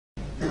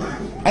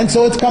And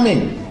so it's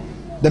coming.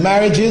 The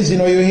marriages, you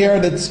hear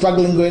that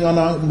struggling going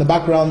on in the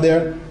background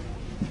there.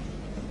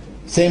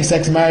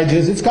 Same-sex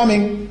marriages, it's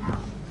coming.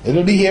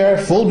 It'll be here,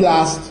 full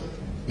blast.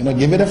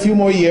 Give it a few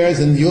more years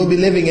and you'll be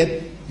living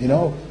it.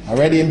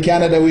 Already in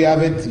Canada we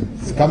have it.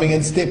 It's coming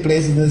in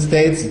places in the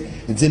States.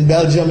 It's in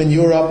Belgium, in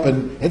Europe,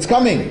 and it's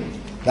coming.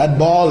 That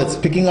ball, it's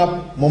picking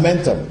up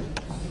momentum.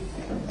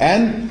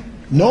 And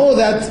know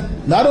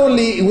that not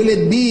only will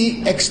it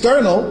be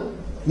external,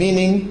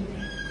 meaning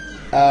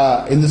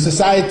in the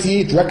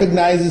society it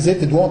recognizes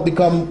it, it won't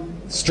become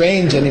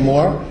strange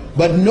anymore,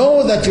 but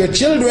know that your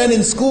children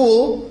in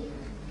school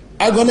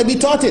are going to be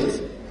taught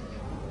it.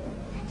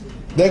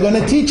 They're going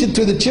to teach it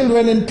to the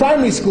children in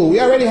primary school. We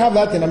already have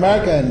that in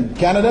America and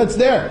Canada, it's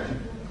there.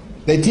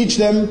 They teach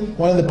them,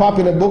 one of the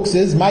popular books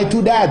is My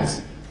Two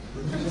Dads.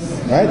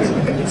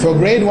 Right? For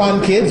grade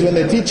 1 kids, when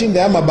they're teaching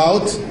them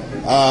about,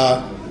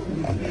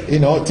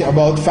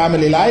 about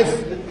family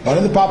life, one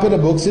of the popular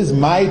books is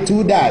My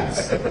Two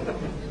Dads.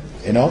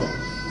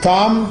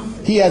 Tom,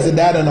 he has a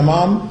dad and a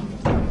mom,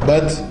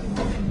 but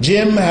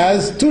Jim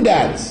has 2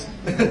 dads.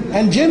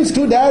 And Jim's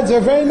 2 dads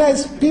are very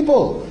nice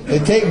people. They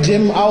take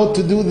Jim out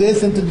to do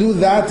this and to do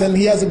that, and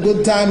he has a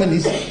good time, and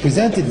he's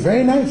presented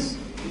very nice.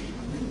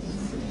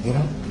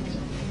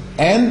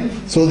 And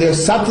so they're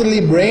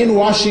subtly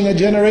brainwashing a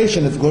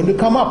generation. It's going to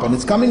come up, and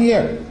it's coming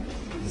here.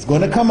 It's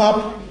going to come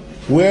up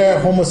where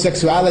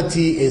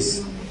homosexuality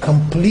is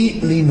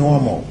completely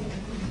normal.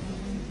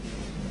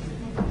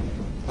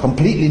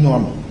 Completely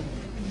normal.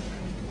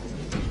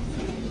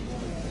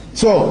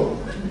 So,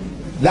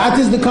 that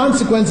is the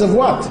consequence of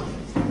what?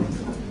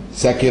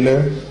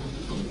 Secular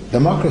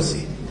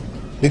democracy.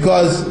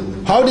 Because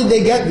how did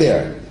they get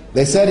there?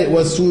 They said it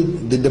was through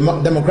the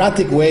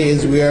democratic way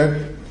is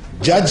we're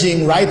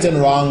judging right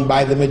and wrong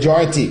by the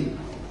majority.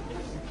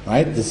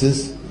 Right? This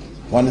is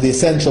one of the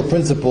essential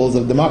principles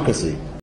of democracy.